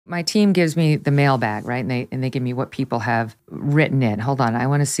my team gives me the mailbag, right? And they give me what people have written in. Hold on. I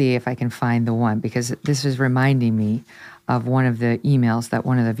want to see if I can find the one because this is reminding me of one of the emails that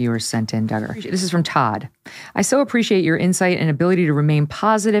one of the viewers sent in, Duggar. This is from Todd. I so appreciate your insight and ability to remain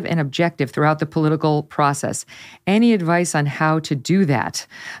positive and objective throughout the political process. Any advice on how to do that?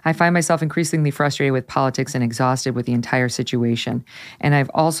 I find myself increasingly frustrated with politics and exhausted with the entire situation. And I've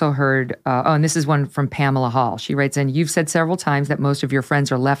also heard, and this is one from Pamela Hall. She writes in, you've said several times that most of your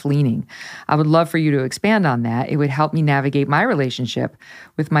friends are left-leaning. I would love for you to expand on that. It would help me navigate my relationship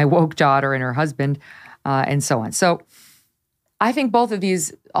with my woke daughter and her husband, and so on. So I think both of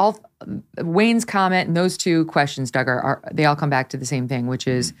these, all Wayne's comment and those two questions, Doug, they all come back to the same thing, which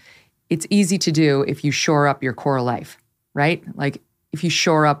is it's easy to do if you shore up your core life, right? Like if you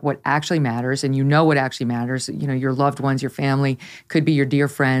shore up what actually matters and you know what actually matters, your loved ones, your family, could be your dear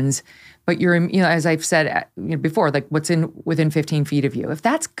friends, but you're, as I've said before, like what's within 15 feet of you. If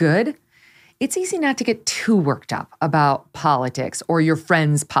that's good, it's easy not to get too worked up about politics or your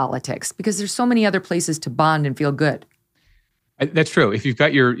friends' politics because there's so many other places to bond and feel good. That's true. If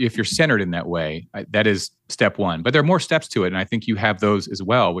you're centered in that way, that is step one. But there are more steps to it, and I think you have those as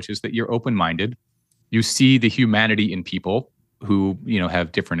well, which is that you're open-minded. You see the humanity in people who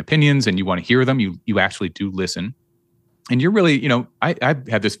have different opinions, and you want to hear them. You actually do listen, and you're really I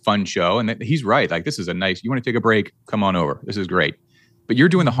have this fun show, and he's right. Like this is a nice. You want to take a break? Come on over. This is great. But you're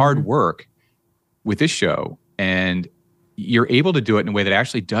doing the hard work with this show, and you're able to do it in a way that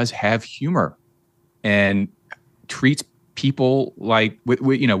actually does have humor and treats people like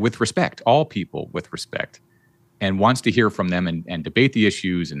with respect, all people with respect, and wants to hear from them and debate the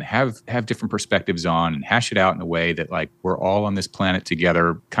issues and have different perspectives on and hash it out in a way that like we're all on this planet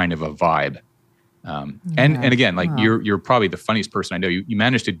together kind of a vibe. And again, like you're probably the funniest person I know. You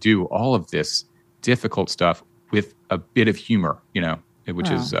managed to do all of this difficult stuff with a bit of humor, which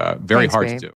is very hard to do.